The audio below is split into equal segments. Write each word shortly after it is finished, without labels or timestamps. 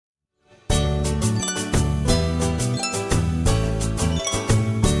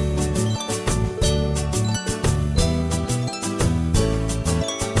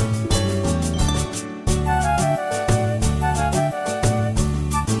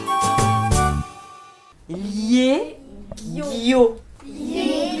Lliegghio.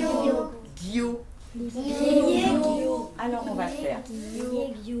 Lliegghio. Alors on va faire.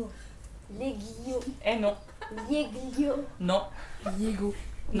 Lliegghio. Eh non. Lliegghio. Non. Lliegghio.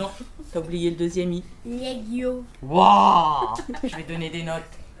 Non. T'as oublié le deuxième i. Lliegghio. Waouh. Je vais donner des notes.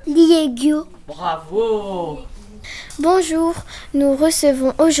 Lliegghio. Bravo. Bonjour, nous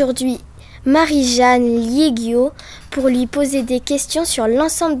recevons aujourd'hui Marie-Jeanne Lliegghio pour lui poser des questions sur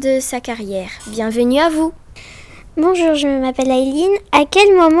l'ensemble de sa carrière. Bienvenue à vous. Bonjour, je m'appelle Aileen. À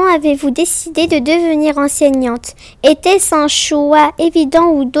quel moment avez-vous décidé de devenir enseignante ? Était-ce un choix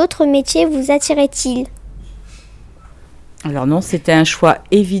évident ou d'autres métiers vous attiraient-ils ? Alors non, c'était un choix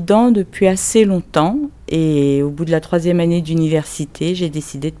évident depuis assez longtemps. Et au bout de la 3e année d'université, j'ai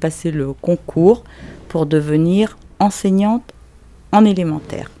décidé de passer le concours pour devenir enseignante en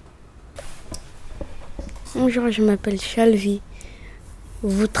élémentaire. Bonjour, je m'appelle Chalvi.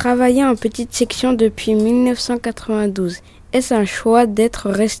 Vous travaillez en petite section depuis 1992. Est-ce un choix d'être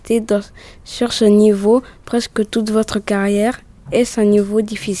resté sur ce niveau presque toute votre carrière ? Est-ce un niveau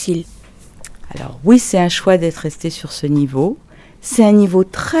difficile ? Alors oui, c'est un choix d'être resté sur ce niveau. C'est un niveau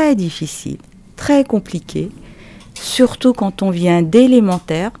très difficile, très compliqué, surtout quand on vient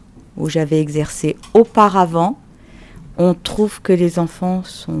d'élémentaire, où j'avais exercé auparavant. On trouve que les enfants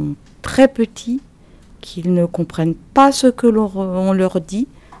sont très petits, qu'ils ne comprennent pas ce que l'on leur dit,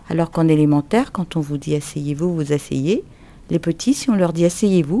 alors qu'en élémentaire, quand on vous dit « asseyez-vous », vous asseyez. Les petits, si on leur dit «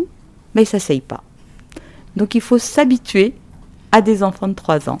 asseyez-vous », mais ils ne s'asseyent pas. Donc il faut s'habituer à des enfants de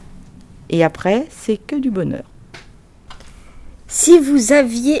 3 ans. Et après, c'est que du bonheur. Si vous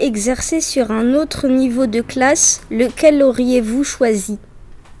aviez exercé sur un autre niveau de classe, lequel auriez-vous choisi ?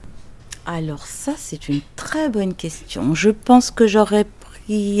 Alors ça, c'est une très bonne question. Je pense que j'aurais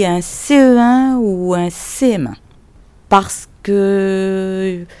pris un CE1 ou un CM1. Parce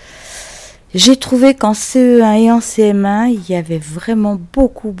que j'ai trouvé qu'en CE1 et en CM1, il y avait vraiment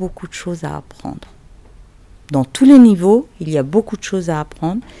beaucoup de choses à apprendre. Dans tous les niveaux, il y a beaucoup de choses à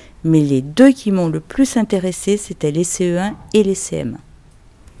apprendre. Mais les 2 qui m'ont le plus intéressée, c'était les CE1 et les CM1.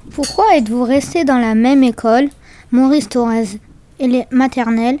 Pourquoi êtes-vous resté dans la même école, Maurice Thorez, et les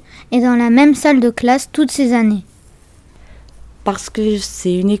maternelles, et dans la même salle de classe toutes ces années ? Parce que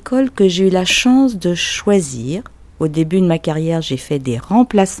c'est une école que j'ai eu la chance de choisir. Au début de ma carrière, j'ai fait des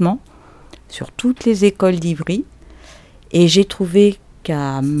remplacements sur toutes les écoles d'Ivry. Et j'ai trouvé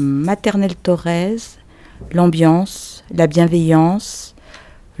qu'à Maternelle Thorez, l'ambiance, la bienveillance,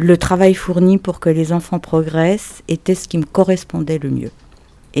 le travail fourni pour que les enfants progressent était ce qui me correspondait le mieux.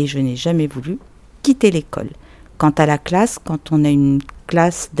 Et je n'ai jamais voulu quitter l'école. Quant à la classe, quand on a une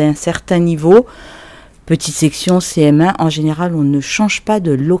classe d'un certain niveau, petite section CM1, en général, on ne change pas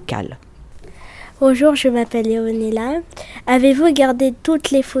de local. Bonjour, je m'appelle Léonella. Avez-vous gardé toutes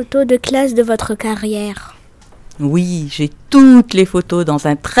les photos de classe de votre carrière ? Oui, j'ai toutes les photos dans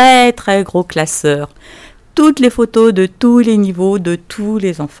un très gros classeur. Toutes les photos de tous les niveaux, de tous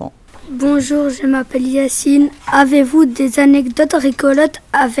les enfants. Bonjour, je m'appelle Yacine. Avez-vous des anecdotes rigolotes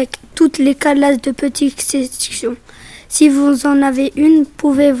avec toutes les classes de petite section ? Si vous en avez une,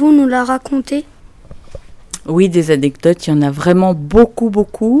 pouvez-vous nous la raconter ? Oui, des anecdotes, il y en a vraiment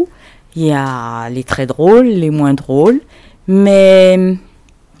beaucoup. Il y a les très drôles, les moins drôles. Mais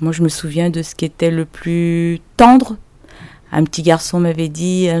moi, je me souviens de ce qui était le plus tendre. Un petit garçon m'avait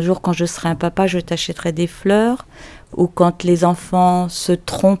dit, un jour quand je serai un papa, je t'achèterai des fleurs. Ou quand les enfants se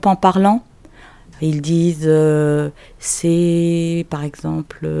trompent en parlant, ils disent, c'est par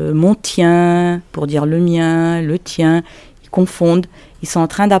exemple mon tien, pour dire le mien, le tien. Ils confondent. Ils sont en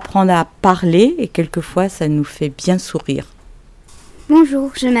train d'apprendre à parler et quelquefois ça nous fait bien sourire.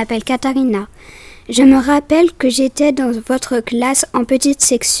 Bonjour, je m'appelle Katharina. Je me rappelle que j'étais dans votre classe en petite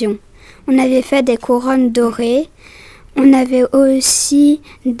section. On avait fait des couronnes dorées. On avait aussi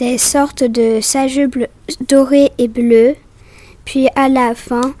des sortes de sageux dorés et bleus. Puis à la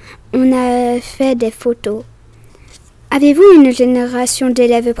fin, on a fait des photos. Avez-vous une génération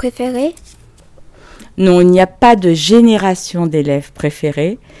d'élèves préférés ? Non, il n'y a pas de génération d'élèves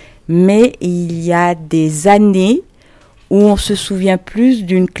préférés, mais il y a des années où on se souvient plus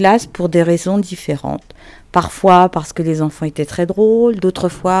d'une classe pour des raisons différentes. Parfois parce que les enfants étaient très drôles, d'autres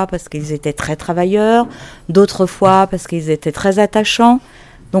fois parce qu'ils étaient très travailleurs, d'autres fois parce qu'ils étaient très attachants.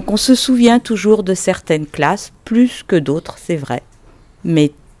 Donc on se souvient toujours de certaines classes, plus que d'autres, c'est vrai.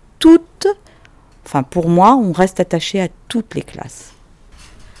 Mais pour moi, on reste attaché à toutes les classes.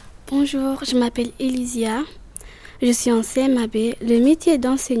 Bonjour, je m'appelle Elisia. Je suis en CM1 B. Le métier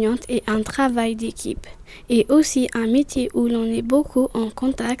d'enseignante est un travail d'équipe et aussi un métier où l'on est beaucoup en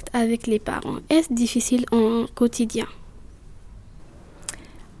contact avec les parents. Est-ce difficile en quotidien ?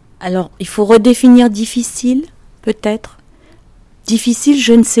 Alors, il faut redéfinir difficile, peut-être. Difficile,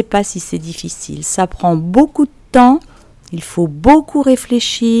 je ne sais pas si c'est difficile. Ça prend beaucoup de temps, il faut beaucoup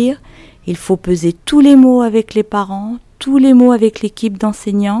réfléchir, il faut peser tous les mots avec les parents, tous les mots avec l'équipe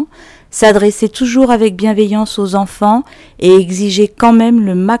d'enseignants, s'adresser toujours avec bienveillance aux enfants et exiger quand même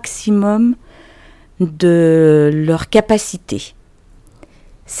le maximum de leur capacité.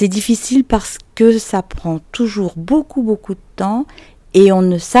 C'est difficile parce que ça prend toujours beaucoup de temps et on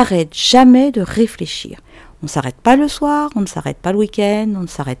ne s'arrête jamais de réfléchir. On ne s'arrête pas le soir, on ne s'arrête pas le week-end, on ne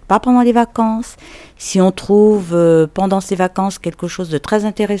s'arrête pas pendant les vacances. Si on trouve pendant ces vacances quelque chose de très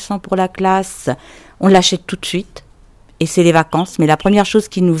intéressant pour la classe, on l'achète tout de suite. Et c'est les vacances, mais la première chose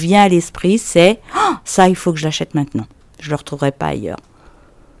qui nous vient à l'esprit, c'est « ça, il faut que je l'achète maintenant. Je ne le retrouverai pas ailleurs. »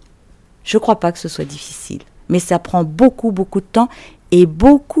 Je ne crois pas que ce soit difficile, mais ça prend beaucoup de temps et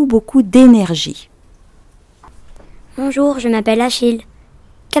beaucoup d'énergie. Bonjour, je m'appelle Achille.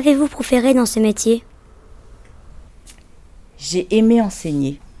 Qu'avez-vous préféré dans ce métier ? J'ai aimé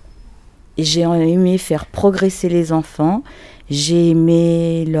enseigner. J'ai aimé faire progresser les enfants. J'ai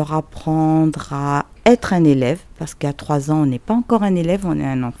aimé leur apprendre à être un élève, parce qu'à 3 ans, on n'est pas encore un élève, on est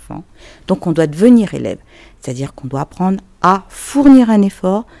un enfant. Donc on doit devenir élève. C'est-à-dire qu'on doit apprendre à fournir un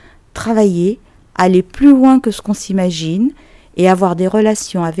effort, travailler, aller plus loin que ce qu'on s'imagine et avoir des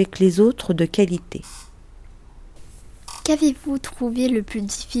relations avec les autres de qualité. Qu'avez-vous trouvé le plus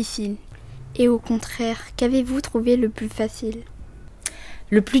difficile ? Et au contraire, qu'avez-vous trouvé le plus facile ?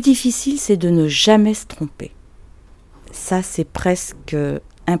 Le plus difficile, c'est de ne jamais se tromper. Ça, c'est presque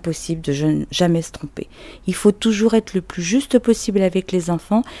impossible de jamais se tromper. Il faut toujours être le plus juste possible avec les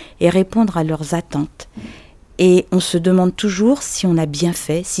enfants et répondre à leurs attentes. Et on se demande toujours si on a bien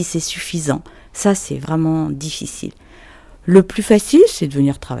fait, si c'est suffisant. Ça, c'est vraiment difficile. Le plus facile, c'est de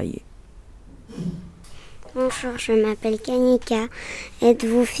venir travailler. Bonjour, je m'appelle Kanika.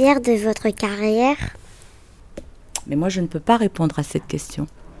 Êtes-vous fière de votre carrière ? Mais moi, je ne peux pas répondre à cette question.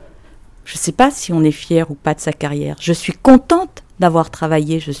 Je ne sais pas si on est fier ou pas de sa carrière. Je suis contente d'avoir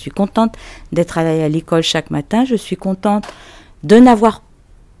travaillé, je suis contente d'être allée à l'école chaque matin, je suis contente de n'avoir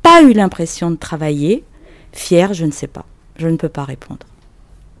pas eu l'impression de travailler. Fière, je ne sais pas. Je ne peux pas répondre.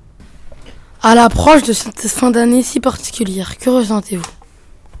 À l'approche de cette fin d'année si particulière, que ressentez-vous ?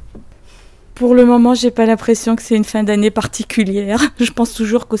 Pour le moment, j'ai pas l'impression que c'est une fin d'année particulière. Je pense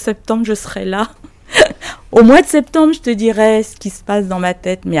toujours qu'au septembre, je serai là. Au mois de septembre, je te dirai ce qui se passe dans ma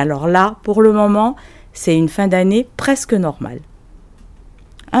tête. Mais alors là, pour le moment, c'est une fin d'année presque normale.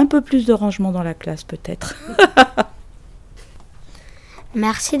 Un peu plus de rangement dans la classe, peut-être.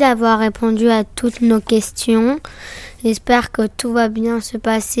 Merci d'avoir répondu à toutes nos questions. J'espère que tout va bien se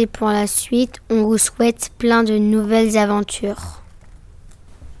passer pour la suite. On vous souhaite plein de nouvelles aventures.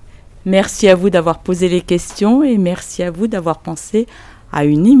 Merci à vous d'avoir posé les questions et merci à vous d'avoir pensé à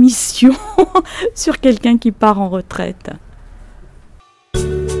une émission sur quelqu'un qui part en retraite.